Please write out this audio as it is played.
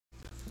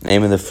In the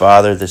name of the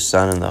Father, the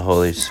Son, and the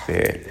Holy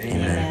Spirit.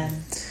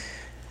 Amen.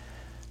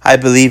 I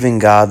believe in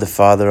God, the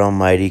Father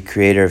Almighty,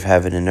 creator of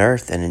heaven and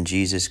earth, and in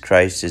Jesus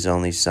Christ, his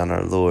only Son,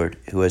 our Lord,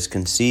 who was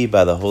conceived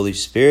by the Holy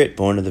Spirit,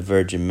 born of the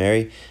Virgin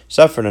Mary,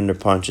 suffered under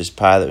Pontius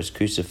Pilate, was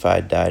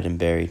crucified, died, and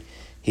buried.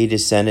 He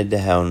descended to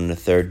hell, and on the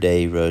third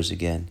day he rose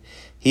again.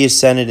 He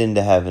ascended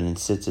into heaven and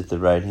sits at the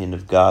right hand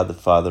of God, the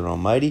Father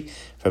Almighty.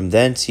 From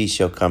thence he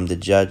shall come to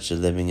judge the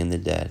living and the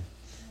dead.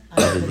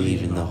 I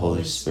believe in the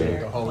Holy Spirit,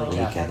 the Holy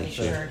Catholic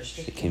Church,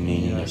 the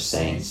communion of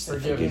saints, the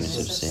forgiveness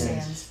of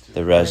sins,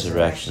 the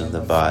resurrection of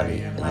the body,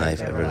 and life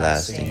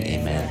everlasting.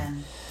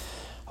 Amen.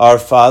 Our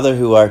Father,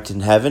 who art in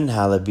heaven,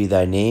 hallowed be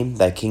thy name.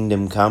 Thy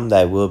kingdom come,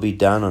 thy will be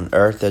done on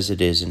earth as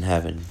it is in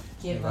heaven.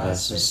 Give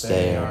us this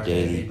day our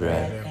daily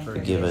bread, and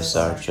forgive us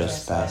our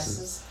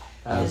trespasses,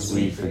 as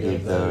we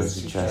forgive those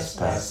who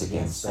trespass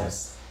against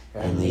us.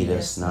 And lead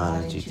us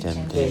not into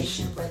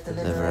temptation, but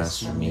deliver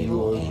us from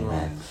evil.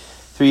 Amen.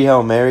 3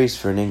 Hail Marys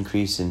for an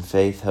increase in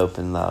faith, hope,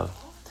 and love.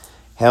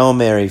 Hail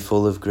Mary,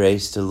 full of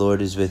grace, the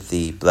Lord is with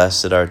thee.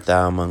 Blessed art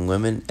thou among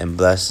women, and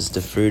blessed is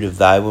the fruit of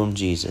thy womb,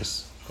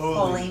 Jesus.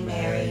 Holy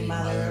Mary,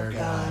 Mother of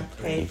God,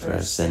 pray for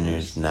us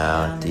sinners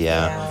now at the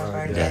hour of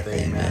our death.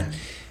 Amen.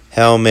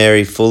 Hail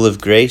Mary, full of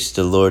grace,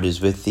 the Lord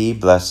is with thee.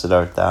 Blessed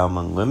art thou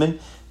among women,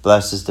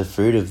 blessed is the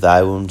fruit of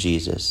thy womb,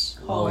 Jesus.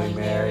 Holy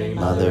Mary,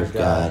 Mother of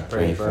God,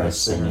 pray for us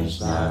sinners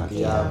now at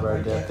the hour of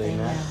our death.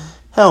 Amen.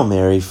 Hail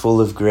Mary, full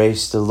of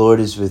grace, the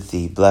Lord is with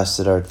thee.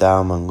 Blessed art thou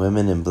among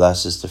women, and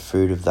blessed is the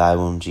fruit of thy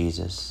womb,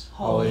 Jesus.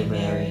 Holy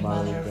Mary,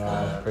 Mother of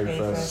God, pray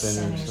for us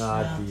sinners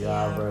now at the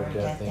hour of our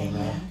death.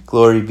 Amen.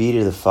 Glory be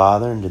to the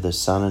Father, and to the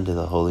Son, and to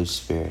the Holy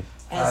Spirit.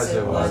 As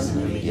it was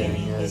in the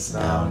beginning, is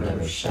now, and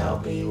ever shall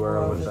be,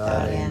 world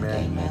without end.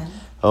 Amen.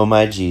 O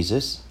my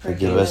Jesus,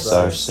 forgive us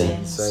our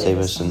sins, save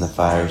us from the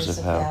fires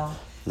of hell.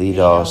 Lead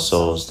all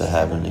souls to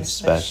heaven,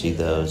 especially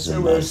those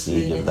in most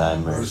need of thy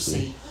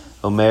mercy.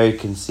 O Mary,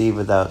 conceived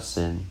without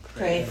sin,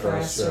 pray for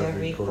us who have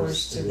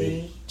recourse to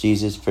thee.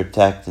 Jesus,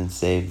 protect and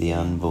save the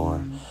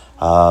unborn.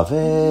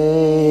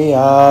 Ave,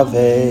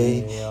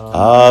 Ave,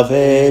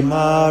 Ave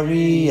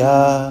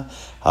Maria.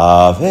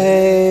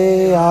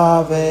 Ave,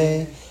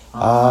 Ave,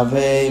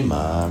 Ave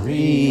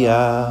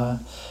Maria.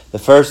 The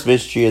first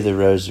mystery of the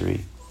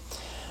Rosary.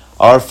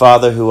 Our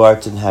Father, who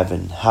art in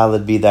heaven,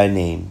 hallowed be thy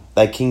name.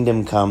 Thy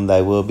kingdom come,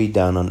 thy will be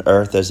done on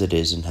earth as it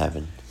is in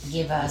heaven.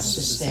 Give us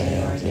this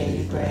day our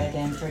daily bread,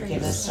 and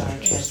forgive us our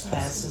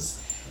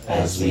trespasses,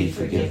 as we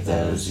forgive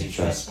those who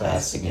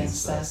trespass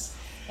against us.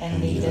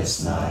 And lead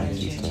us not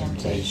into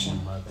temptation,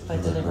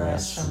 but deliver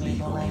us from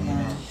evil.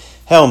 Amen.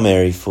 Hail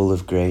Mary, full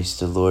of grace,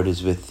 the Lord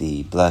is with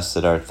thee.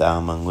 Blessed art thou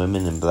among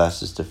women, and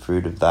blessed is the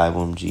fruit of thy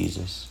womb,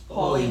 Jesus.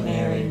 Holy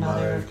Mary,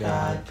 Mother of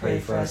God, pray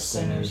for us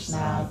sinners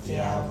now at the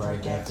hour of our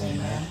death.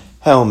 Amen.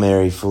 Hail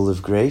Mary, full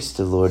of grace,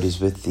 the Lord is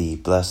with thee.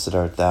 Blessed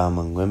art thou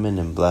among women,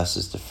 and blessed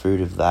is the fruit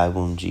of thy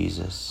womb,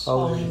 Jesus.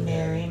 Holy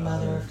Mary,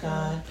 Mother of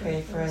God,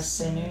 pray for us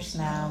sinners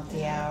now at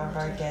the hour of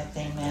our death.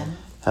 Amen.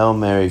 Hail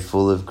Mary,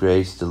 full of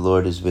grace, the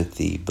Lord is with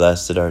thee.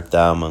 Blessed art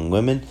thou among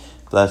women,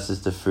 blessed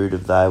is the fruit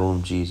of thy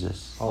womb,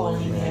 Jesus.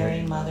 Holy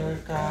Mary, Mother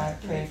of God,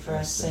 pray for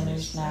us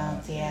sinners now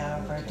at the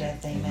hour of our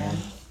death. Amen.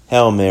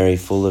 Hail Mary,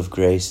 full of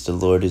grace, the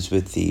Lord is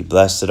with thee.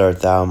 Blessed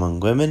art thou among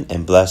women,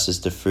 and blessed is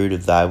the fruit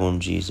of thy womb,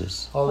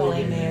 Jesus.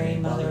 Holy Mary,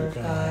 Mother of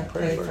God,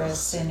 pray for us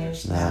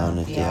sinners now and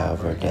at the hour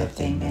of our death.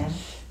 Amen.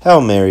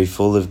 Hail Mary,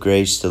 full of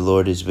grace, the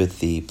Lord is with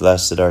thee.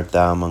 Blessed art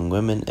thou among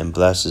women, and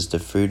blessed is the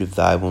fruit of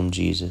thy womb,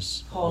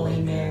 Jesus.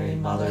 Holy Mary,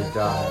 Mother of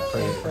God,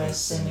 pray for us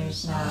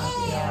sinners now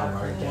at the hour of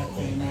our death.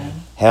 Amen.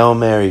 Hail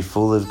Mary,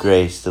 full of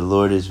grace, the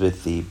Lord is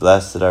with thee.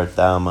 Blessed art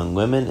thou among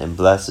women, and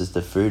blessed is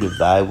the fruit of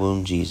thy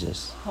womb,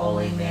 Jesus.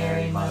 Holy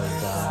Mary, Mother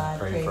of God,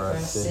 pray for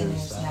us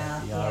sinners now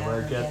at the hour of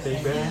our death.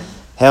 Amen.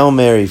 Hail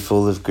Mary,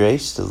 full of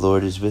grace, the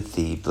Lord is with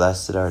thee.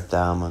 Blessed art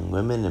thou among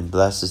women, and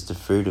blessed is the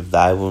fruit of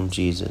thy womb,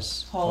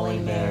 Jesus. Holy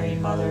Mary,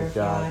 Mother of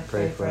God,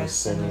 pray for us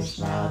sinners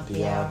now at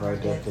the hour of our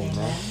death.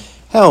 Amen.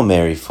 Hail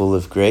Mary, full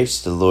of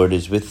grace, the Lord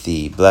is with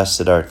thee.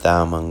 Blessed art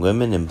thou among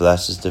women, and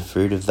blessed is the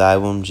fruit of thy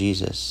womb,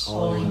 Jesus.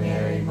 Holy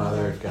Mary,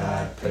 Mother of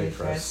God, pray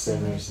for us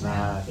sinners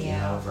now at the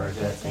hour of our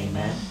death.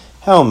 Amen.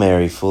 Hail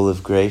Mary, full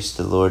of grace,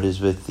 the Lord is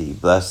with thee.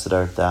 Blessed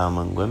art thou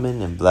among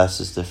women, and blessed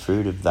is the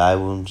fruit of thy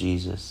womb,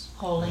 Jesus.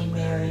 Holy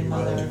Mary,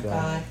 Mother of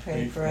God,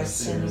 pray for us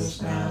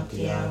sinners now at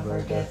the hour of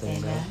our death.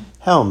 Amen.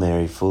 Hail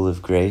Mary, full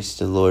of grace,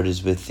 the Lord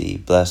is with thee.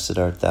 Blessed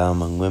art thou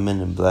among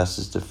women, and blessed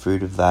is the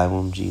fruit of thy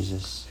womb,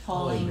 Jesus.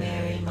 Holy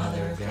Mary,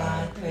 Mother of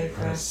God, pray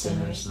for us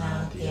sinners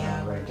now at the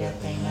hour of our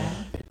death.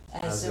 Amen.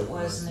 As it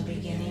was in the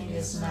beginning,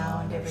 is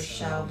now, and ever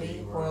shall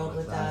be, world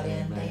without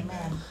end.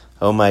 Amen.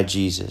 O my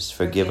Jesus,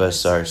 forgive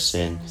us our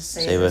sins,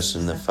 save us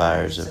from the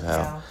fires of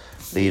hell.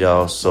 Lead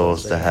all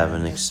souls to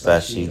heaven,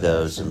 especially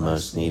those in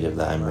most need of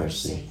thy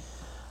mercy.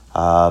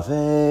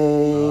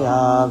 Ave,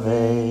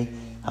 Ave,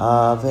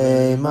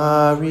 Ave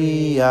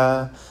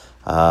Maria.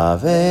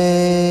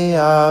 Ave,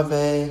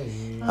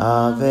 Ave,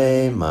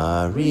 Ave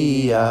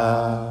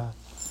Maria.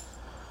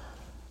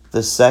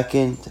 The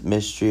second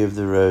mystery of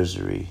the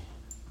Rosary.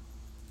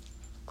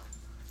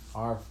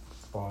 Our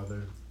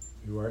Father,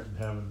 who art in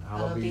heaven,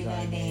 Hallowed be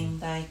thy name.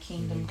 Thy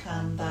kingdom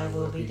come, thy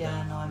will be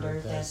done on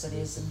earth as it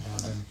is in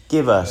heaven.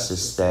 Give us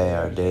this day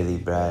our daily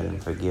bread,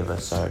 and forgive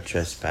us our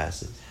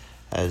trespasses,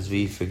 as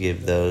we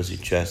forgive those who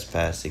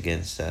trespass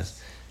against us.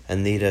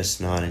 And lead us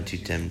not into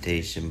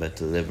temptation, but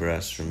deliver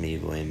us from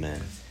evil.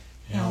 Amen.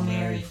 Hail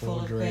Mary, full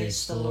of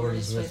grace, the Lord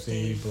is with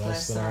thee.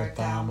 Blessed art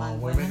thou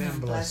among women,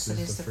 and blessed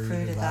is the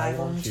fruit of thy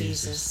womb,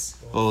 Jesus.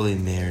 Holy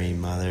Mary,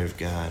 Mother of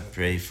God,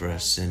 pray for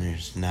us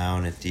sinners, now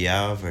and at the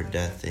hour of our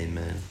death.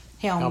 Amen.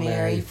 Hail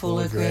Mary, full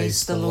of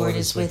grace, the Lord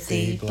is with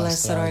thee.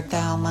 Blessed art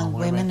thou among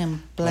women,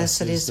 and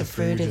blessed is the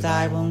fruit of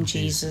thy womb,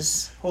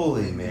 Jesus.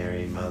 Holy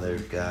Mary, Mother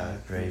of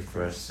God, pray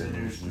for us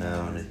sinners,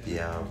 now and at the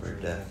hour of our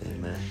death.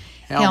 Amen.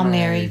 Hail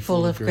Mary,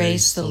 full of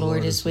grace, the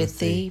Lord is with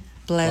thee.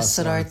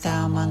 Blessed art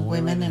thou among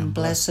women, and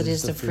blessed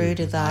is the fruit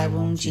of thy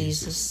womb,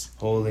 Jesus.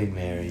 Holy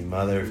Mary,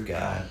 Mother of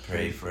God,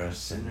 pray for us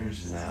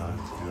sinners, now and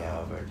at the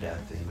hour of our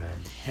death. Amen.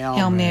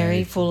 Hail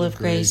Mary, full of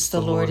grace, the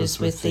Lord is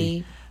with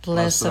thee.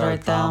 Blessed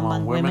art thou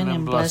among women,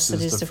 and blessed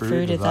is the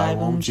fruit of thy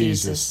womb,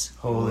 Jesus.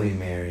 Holy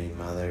Mary,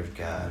 Mother of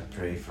God,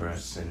 pray for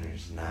us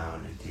sinners, now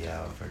and at the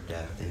hour of our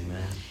death.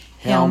 Amen.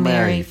 Hail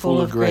Mary, full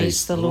of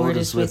grace, the Lord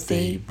is with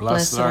thee.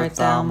 Blessed art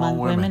thou among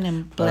women,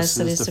 and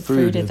blessed is the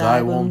fruit of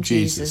thy womb,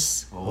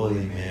 Jesus.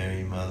 Holy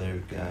Mary, Mother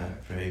of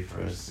God, pray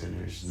for us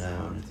sinners,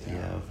 now and at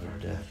the hour of our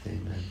death.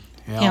 Amen.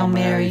 Hail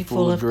Mary,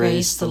 full of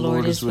grace, the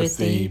Lord is with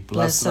thee.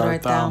 Blessed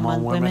art thou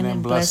among women,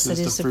 and blessed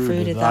is the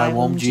fruit of thy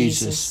womb,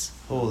 Jesus.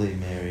 Holy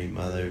Mary,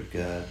 Mother of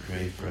God,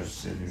 pray for us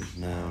sinners,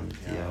 now and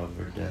at the hour of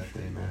our death.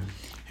 Amen.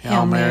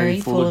 Hail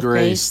Mary, full of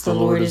grace, the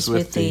Lord is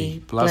with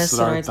thee. Blessed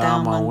art thou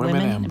among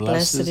women, and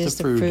blessed is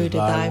the fruit of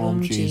thy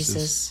womb,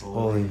 Jesus.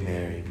 Holy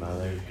Mary,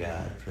 Mother of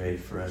God, pray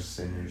for us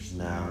sinners,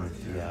 now and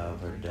at the hour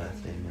of our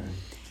death. Amen.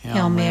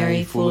 Hail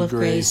Mary, full of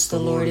grace, the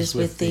Lord is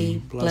with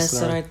thee.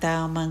 Blessed art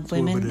thou among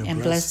women,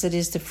 and blessed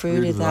is the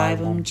fruit of thy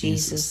womb,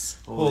 Jesus.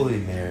 Holy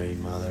Mary,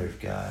 Mother of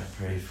God,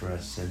 pray for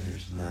us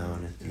sinners, now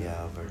and at the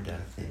hour of our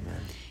death.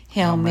 Amen.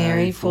 Hail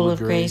Mary, full of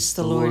grace,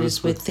 the Lord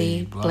is with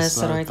thee.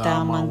 Blessed art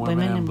thou among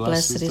women, and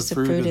blessed is the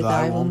fruit of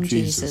thy womb,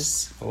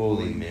 Jesus.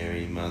 Holy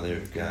Mary, Mother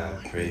of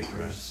God, pray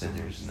for us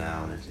sinners,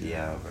 now and at the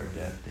hour of our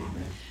death.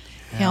 Amen.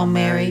 Hail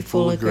Mary,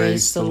 full of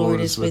grace, the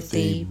Lord is with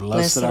thee.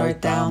 Blessed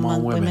art thou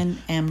among women,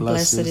 and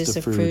blessed is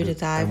the fruit of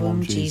thy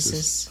womb,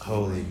 Jesus.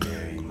 Holy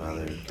Mary,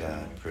 Mother of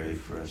God, pray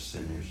for us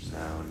sinners,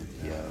 now and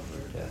at the hour of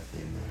our death.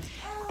 Amen.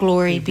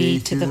 Glory be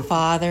to the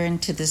Father,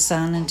 and to the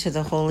Son, and to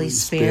the Holy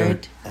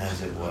Spirit.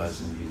 As it was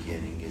in the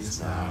beginning,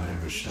 is now, Now and and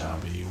ever ever shall shall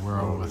be. be,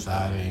 world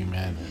without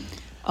Amen.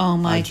 O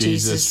my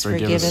Jesus,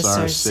 forgive us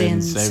our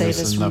sins, save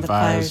us from the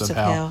fires of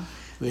hell.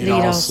 Lead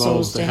all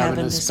souls to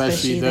heaven,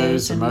 especially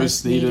those in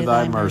most need of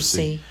thy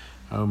mercy.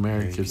 O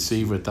Mary,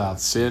 conceived without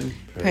sin,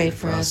 Pray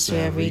for us who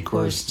have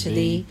recourse to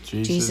thee.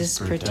 Jesus,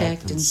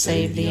 protect and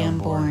save the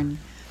unborn.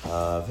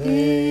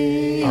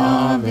 Ave,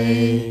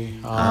 Ave,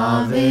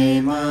 Ave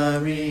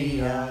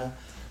Maria,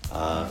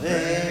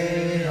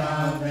 Ave,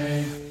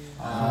 Ave,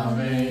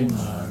 Ave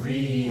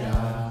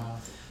Maria.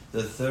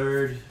 The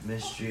third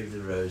mystery of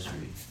the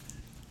Rosary.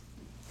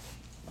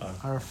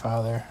 Our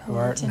Father, who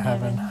art in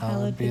heaven,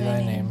 hallowed be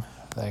thy name.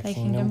 Thy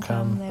kingdom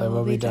come, thy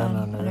will be done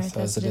on earth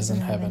as it is in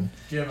heaven.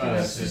 Give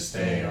us this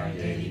day our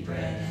daily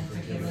bread, and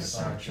forgive us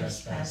our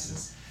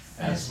trespasses,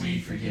 as we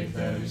forgive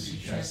those who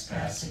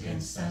trespass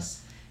against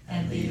us.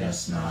 And lead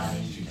us not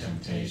into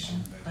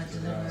temptation, but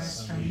deliver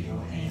us from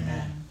evil.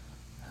 Amen.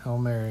 Hail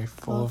Mary,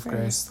 full of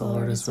grace, the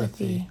Lord is with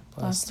thee.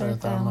 Blessed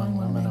art thou among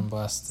women, and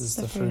blessed is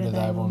the fruit of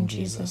thy womb,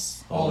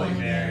 Jesus. Holy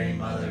Mary,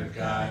 Mother of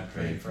God,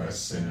 pray for us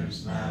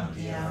sinners now and at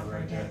the hour of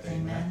our death.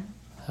 Amen.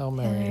 Hail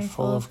Mary,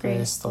 full of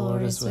grace, the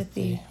Lord is with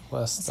thee.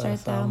 Blessed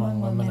art thou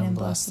among women, and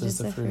blessed is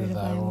the fruit of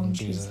thy womb,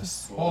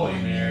 Jesus. Holy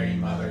Mary,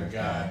 Mother of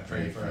God,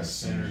 pray for us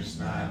sinners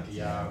now and at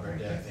the hour of our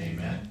death.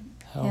 Amen.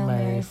 Hail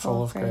Mary,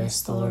 full of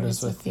grace, the Lord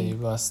is with thee.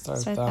 Blessed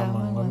art thou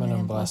among women,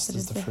 and blessed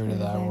is the fruit of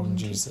thy womb,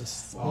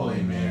 Jesus.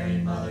 Holy Mary,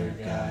 Mother of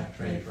God,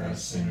 pray for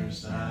us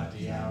sinners now at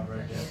the hour of our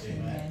death.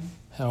 Amen.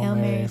 Hail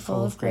Mary,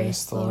 full of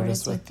grace, the Lord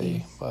is with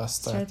thee.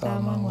 Blessed art thou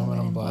among women,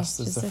 and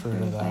blessed is the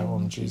fruit of thy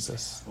womb,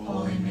 Jesus.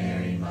 Holy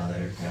Mary,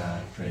 Mother of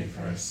God, pray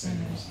for us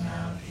sinners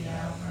now at the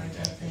hour of our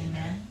death.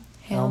 Amen.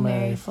 Hail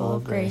Mary, full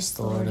of grace,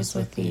 the Lord is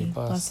with thee.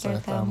 Blessed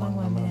art thou among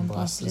women, and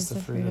blessed is the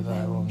fruit of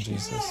thy womb,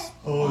 Jesus.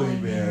 Holy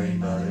Mary,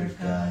 Mother of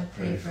God,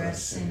 pray for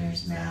us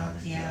sinners now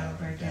at the hour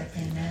of our death.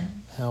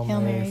 Amen. Hail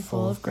Mary,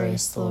 full of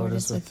grace, the Lord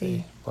is with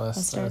thee.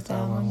 Blessed art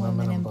thou among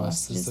women, and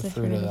blessed is the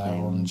fruit of thy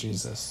womb,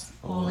 Jesus.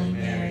 Holy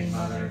Mary,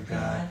 Mother of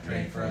God,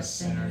 pray for us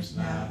sinners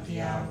now at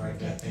the hour of our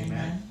death.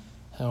 Amen.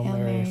 Hail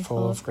Mary,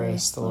 full of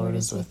grace, the Lord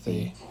is with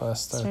thee.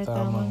 Blessed art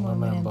thou among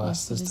women, and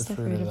blessed is the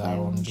fruit of thy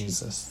womb,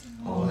 Jesus.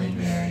 Holy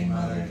Mary,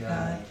 Mother of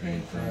God,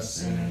 pray for us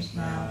sinners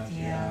now at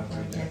the hour of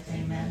our death.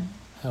 Amen.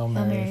 Hail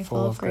Mary,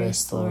 full of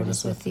grace, the Lord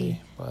is with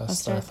thee.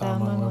 Blessed art thou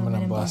among women,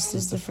 and blessed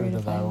is the fruit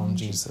of thy womb,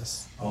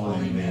 Jesus.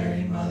 Holy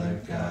Mary, Mother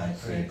of God,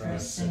 pray for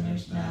us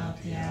sinners now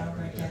at the hour of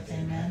our death.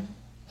 Amen.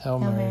 Hail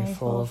Mary,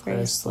 full of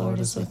grace, the Lord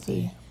is with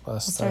thee.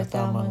 Blessed art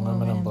thou among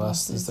women, and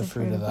blessed is the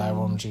fruit of thy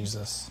womb,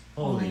 Jesus.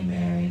 Holy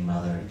Mary,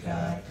 Mother of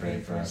God, pray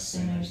for us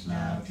sinners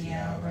now at the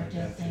hour of our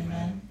death.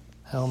 Amen.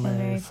 Hail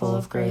Mary, full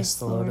of grace,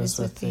 the Lord is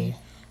with thee.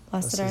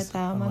 Blessed art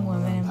thou among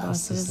women, and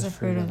blessed is the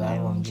fruit of thy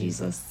womb,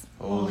 Jesus.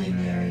 Holy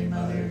Mary,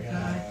 Mother of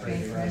God,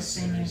 pray for us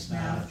sinners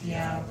now at the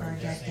hour of our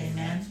death.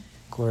 Amen.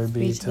 Glory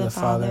be to the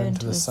Father, and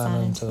to the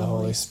Son, and to the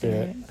Holy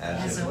Spirit.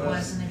 As it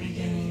was in the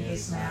beginning,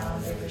 is now,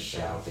 and ever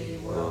shall be,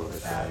 world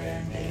without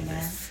end.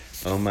 Amen.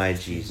 O my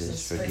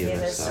Jesus,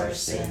 forgive us our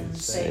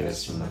sins, save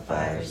us from the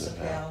fires of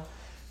hell.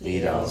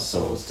 Lead all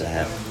souls to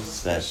heaven,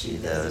 especially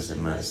those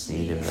in most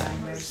need of thy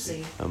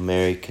mercy. O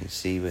Mary,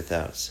 conceived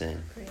without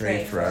sin.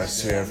 Pray for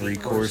us who have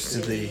recourse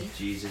to thee.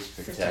 Jesus,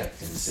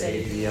 Protect and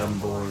save the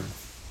unborn.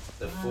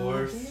 The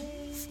fourth.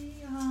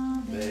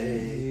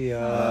 Ave,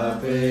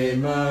 Ave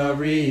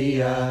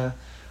Maria,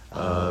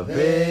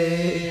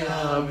 Ave,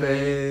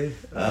 Ave,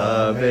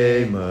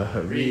 Ave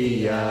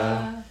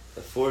Maria.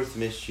 The fourth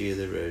mystery of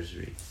the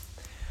Rosary.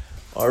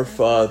 Our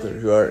Father,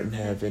 who art in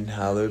heaven,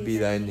 hallowed be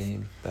thy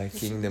name. Thy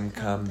kingdom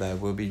come, thy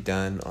will be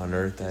done, on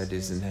earth as it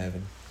is in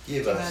heaven.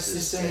 give us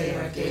this day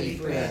our daily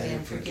bread,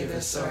 and forgive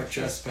us our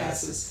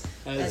trespasses,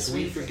 as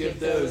we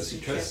forgive those who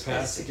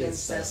trespass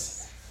against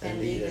us. And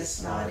lead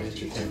us not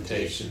into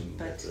temptation,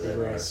 but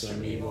deliver us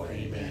from evil.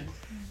 Amen.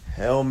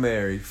 Hail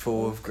Mary,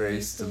 full of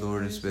grace, the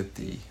Lord is with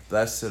thee.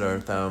 Blessed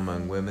art thou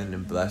among women,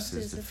 and blessed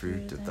is the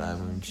fruit of thy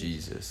womb,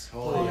 Jesus.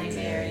 Holy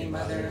Mary,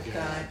 Mother of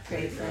God,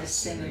 pray for us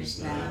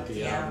sinners now at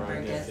the hour of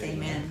our death.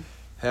 Amen.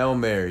 Hail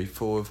Mary,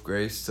 full of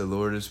grace, the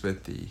Lord is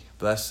with thee.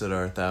 Blessed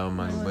art thou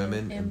among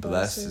women, and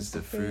blessed is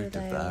the fruit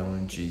of thy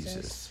womb,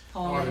 Jesus.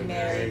 Holy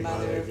Mary,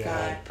 Mother of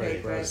God,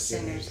 pray for us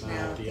sinners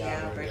now at the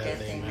hour of our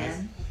death.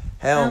 Amen.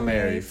 Hail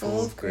Mary,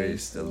 full of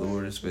grace, the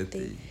Lord is with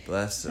thee.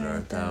 Blessed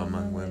art thou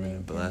among women,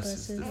 and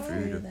blessed is the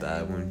fruit of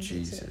thy womb,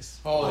 Jesus.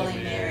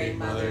 Holy Mary,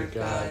 Mother of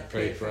God,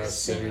 pray for us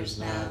sinners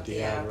now at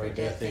the hour of our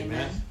death.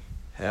 Amen.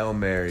 Hail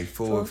Mary,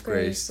 full of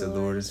grace, the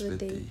Lord is with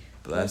thee.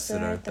 Blessed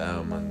art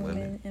thou among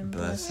women, and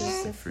blessed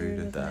is the fruit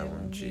of thy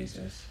womb,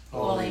 Jesus.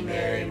 Holy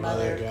Mary,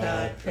 Mother of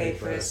God, pray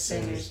for us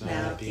sinners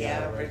now at the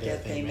hour of our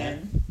death.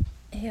 Amen.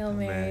 Hail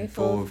Mary,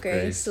 full of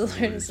grace, the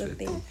Lord is with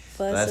thee.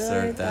 Blessed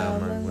art thou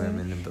among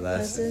women, and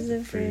blessed is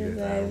the fruit of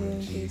thy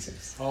womb,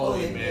 Jesus.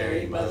 Holy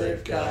Mary, Mother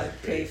of God,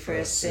 pray for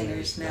us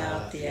sinners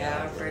now at the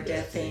hour of our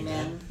death.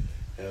 Amen.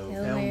 Hail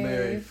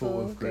Mary,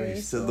 full of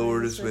grace, the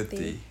Lord is with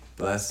thee.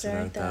 Blessed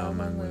art thou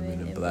among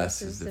women, and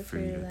blessed is the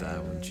fruit of thy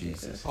womb,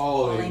 Jesus.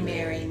 Holy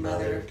Mary,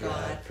 Mother of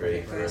God,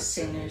 pray for us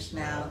sinners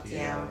now at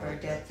the hour of our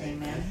death.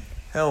 Amen.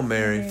 Hail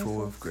Mary,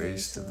 full of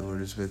grace, the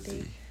Lord is with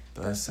thee.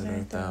 Blessed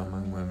art thou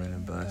among women,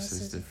 and blessed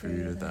is the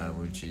fruit of thy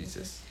womb,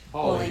 Jesus.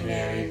 Holy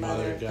Mary,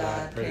 Mother of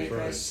God, pray for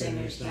us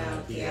sinners now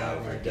at the hour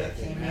of our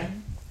death.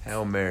 Amen.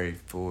 Hail Mary,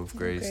 full of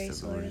grace,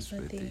 the Lord is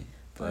with thee.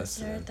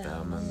 Blessed art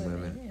thou among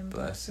women, and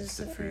blessed is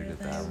the fruit of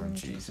thy womb,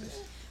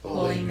 Jesus.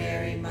 Holy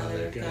Mary,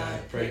 Mother of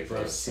God, pray for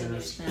us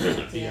sinners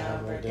now at the hour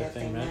of our death.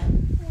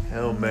 Amen.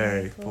 Hail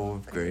Mary, full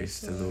of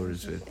grace, the Lord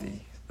is with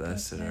thee.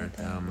 Blessed art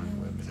thou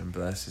among women, and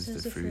blessed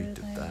is the fruit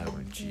of thy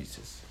womb,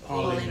 Jesus.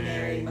 Holy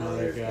Mary,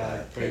 Mother of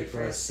God, pray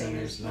for us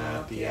sinners now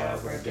at the hour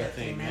of our death.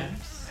 Amen.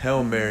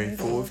 Hail Mary,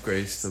 full of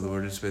grace, the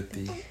Lord is with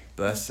thee.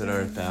 Blessed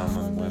art thou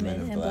among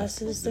women, and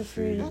blessed is the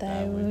fruit of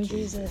thy womb,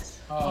 Jesus.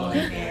 Holy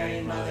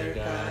Mary, Mother of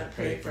God,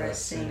 pray for us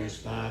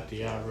sinners now at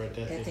the hour of our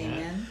death.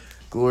 Amen.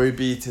 Glory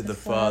be to the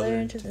Father,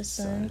 and to the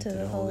Son, and to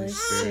the Holy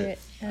Spirit,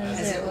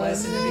 as it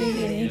was in the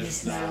beginning,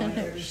 is now, and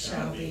ever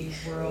shall be,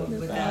 world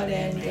without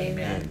end.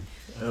 Amen.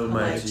 O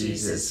my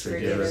Jesus,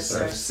 forgive us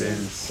our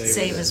sins,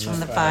 save us from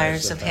the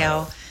fires of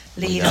hell,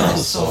 lead all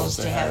souls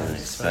to heaven,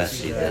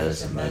 especially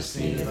those in most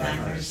need of thy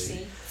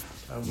mercy.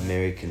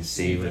 Mary,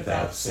 conceived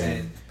without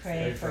sin.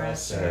 Pray for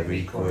us who Have have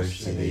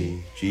recourse to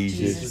thee.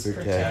 Jesus,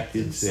 protect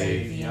and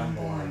save. the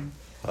unborn.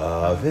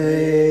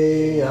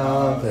 Ave,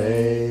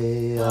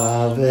 Ave,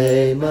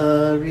 Ave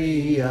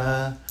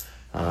Maria.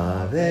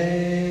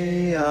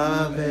 Ave,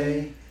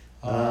 Ave,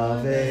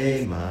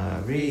 Ave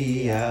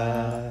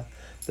Maria.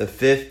 The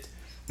fifth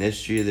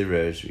mystery of the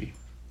Rosary.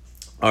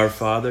 Our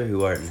Father,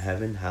 who art in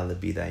heaven,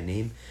 hallowed be thy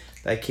name.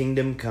 Thy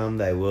kingdom come,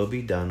 thy will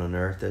be done on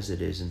earth as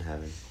it is in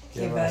heaven.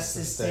 Give us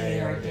this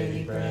day our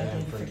daily bread,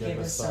 and forgive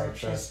us our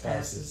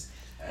trespasses,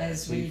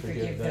 as we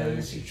forgive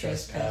those who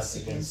trespass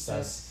against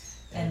us.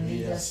 And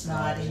lead us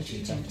not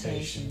into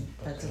temptation,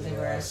 but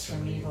deliver us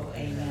from evil.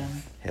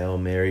 Amen. Hail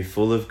Mary,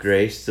 full of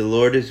grace, the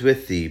Lord is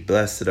with thee.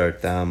 Blessed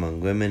art thou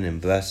among women, and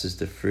blessed is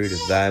the fruit of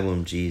thy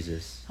womb,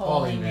 Jesus.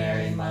 Holy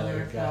Mary,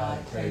 Mother of God,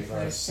 pray for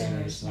us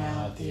sinners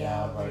now at the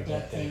hour of our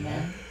death.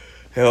 Amen.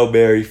 Hail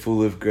Mary,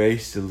 full of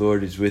grace, the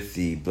Lord is with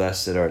thee.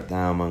 Blessed art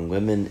thou among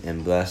women,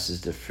 and blessed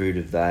is the fruit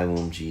of thy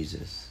womb,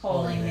 Jesus.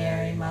 Holy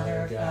Mary,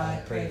 Mother of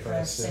God, pray for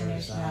us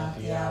sinners now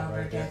at the hour of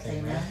our death.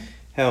 Amen.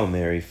 Hail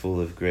Mary, full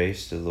of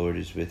grace, the Lord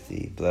is with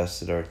thee.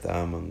 Blessed art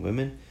thou among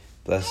women,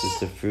 blessed is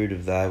the fruit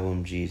of thy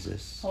womb,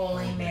 Jesus.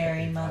 Holy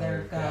Mary,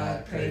 Mother of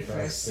God, pray for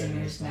us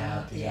sinners now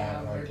at the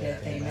hour of our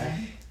death.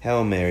 Amen.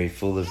 Hail Mary,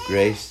 full of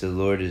grace, the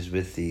Lord is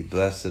with thee.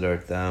 Blessed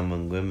art thou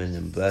among women,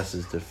 and blessed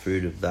is the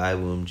fruit of thy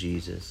womb,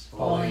 Jesus.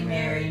 Holy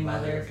Mary,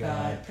 Mother of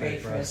God, pray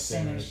for us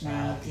sinners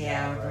now at the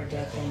hour of our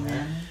death.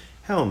 Amen.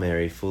 Hail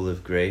Mary, full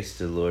of grace,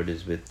 the Lord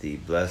is with thee.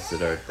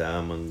 Blessed art thou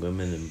among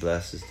women, and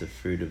blessed is the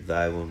fruit of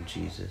thy womb,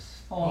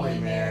 Jesus. Holy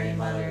Mary,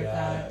 Mother of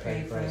God,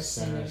 pray for us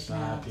sinners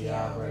now at the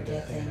hour of our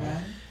death.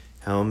 Amen.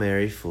 Hail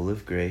Mary, full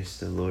of grace,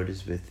 the Lord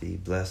is with thee.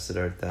 Blessed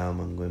art thou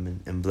among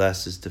women, and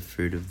blessed is the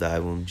fruit of thy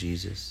womb,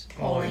 Jesus.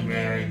 Holy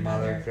Mary,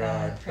 Mother of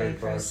God, pray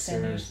for us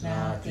sinners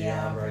now at the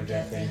hour of our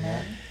death.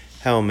 Amen.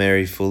 Hail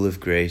Mary, full of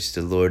grace,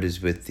 the Lord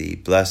is with thee.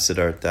 Blessed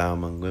art thou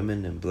among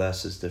women, and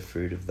blessed is the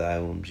fruit of thy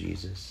womb,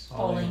 Jesus.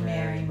 Holy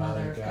Mary,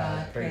 Mother of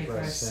God, pray for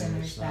us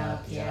sinners now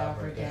at the hour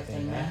of our death.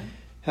 Amen.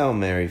 Hail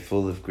Mary,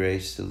 full of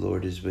grace, the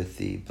Lord is with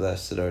thee.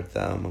 Blessed art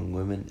thou among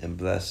women, and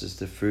blessed is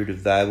the fruit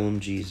of thy womb,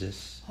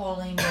 Jesus.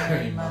 Holy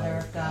Mary, Mother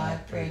of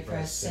God, pray for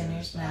us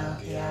sinners now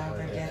at the hour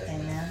of our death.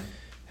 Amen.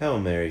 Hail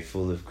Mary,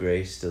 full of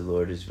grace, the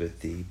Lord is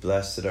with thee.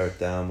 Blessed art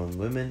thou among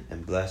women,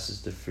 and blessed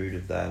is the fruit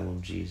of thy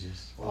womb,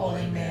 Jesus.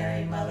 Holy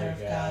Mary, Mother of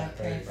God,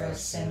 pray for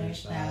us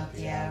sinners now at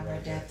the hour of our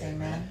death.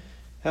 Amen.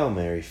 Hail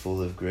Mary,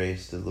 full of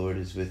grace, the Lord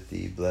is with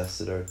thee.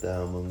 Blessed art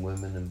thou among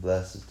women, and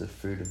blessed is the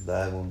fruit of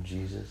thy womb,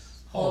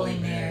 Jesus. Holy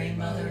Mary,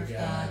 Mother of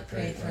God,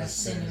 pray for us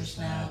sinners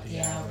now at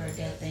the hour of our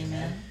death.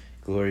 Amen.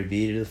 Glory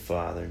be to the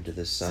Father, and to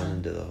the Son,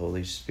 and to the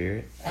Holy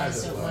Spirit.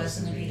 As it was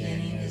in the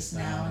beginning, is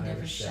now, and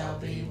ever shall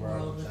be,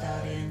 world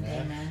without end.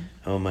 Amen.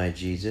 O my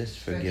Jesus,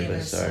 forgive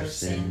us our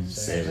sins,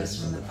 save us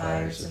from the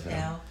fires of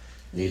hell.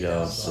 Lead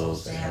all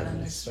souls to heaven,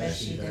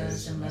 especially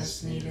those in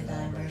most need of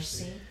thy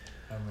mercy.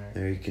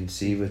 Mary,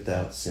 conceived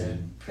without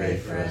sin, Pray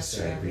for us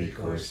who have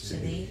recourse to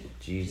thee.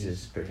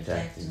 Jesus,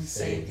 Protect and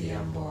save the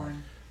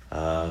unborn.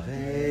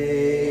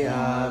 Ave,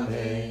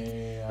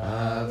 Ave,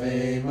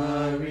 Ave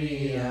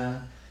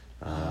Maria.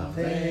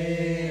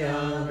 Ave,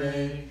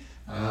 Ave,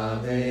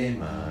 Ave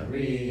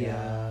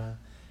Maria.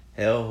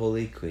 Hail,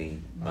 Holy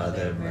Queen,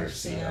 Mother of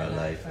mercy, our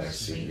life, our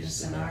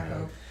sweetness, and our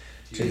hope.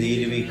 To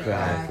thee do we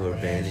cry, poor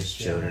banished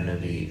children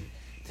of Eve.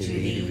 To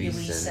thee do we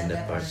send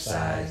up our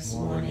sighs,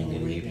 mourning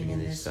and weeping in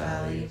this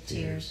valley of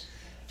tears.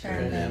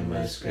 Turn then,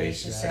 most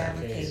gracious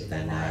Advocate,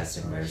 thine eyes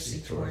of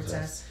mercy towards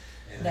us,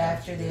 and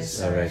after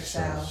this our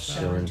exile,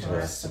 show unto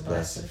us the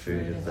blessed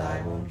fruit of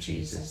thy womb,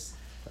 Jesus.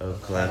 O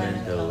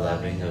clement, O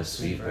loving, O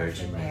sweet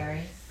Virgin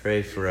Mary,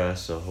 pray for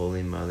us, O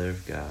Holy Mother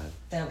of God,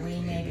 that we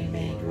may be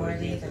made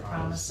worthy of the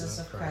promises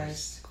of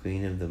Christ.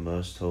 Queen of the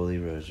most holy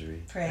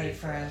Rosary, Pray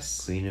for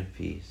us. Queen of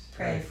peace,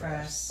 Pray for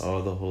us.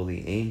 all the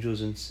holy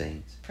angels and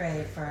saints,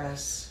 Pray for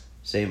us.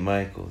 St.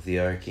 Michael, the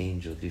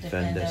Archangel,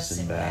 defend us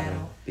in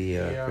battle. Be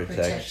our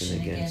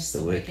protection against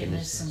the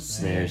wickedness and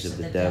snares of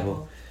the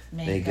devil.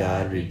 May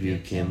God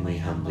rebuke him, we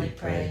humbly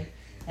pray.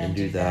 And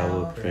do thou,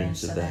 O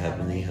Prince of the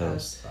heavenly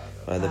host,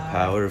 by the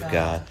power of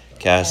God,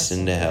 cast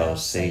into hell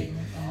Satan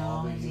and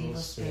all his evil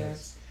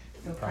spirits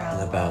who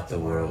prowl and about the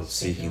world,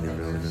 seeking the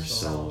ruin of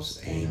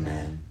souls.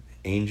 Amen.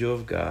 Angel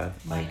of God,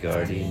 my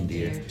guardian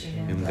dear,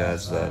 whom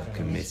God's love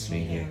commits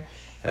me here,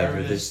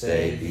 ever this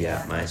day be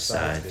at my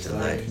side, to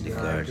light and to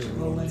guard, to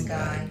rule and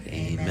guide.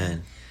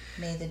 Amen.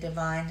 May the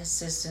divine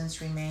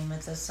assistance remain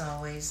with us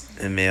always.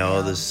 And may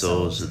all the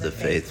souls of the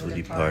faithful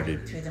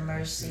departed, through the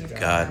mercy of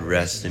God,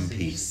 rest in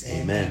peace.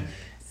 Amen.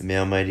 And may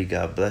Almighty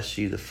God bless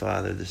you, the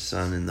Father, the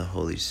Son, and the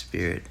Holy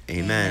Spirit.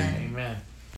 Amen. Amen.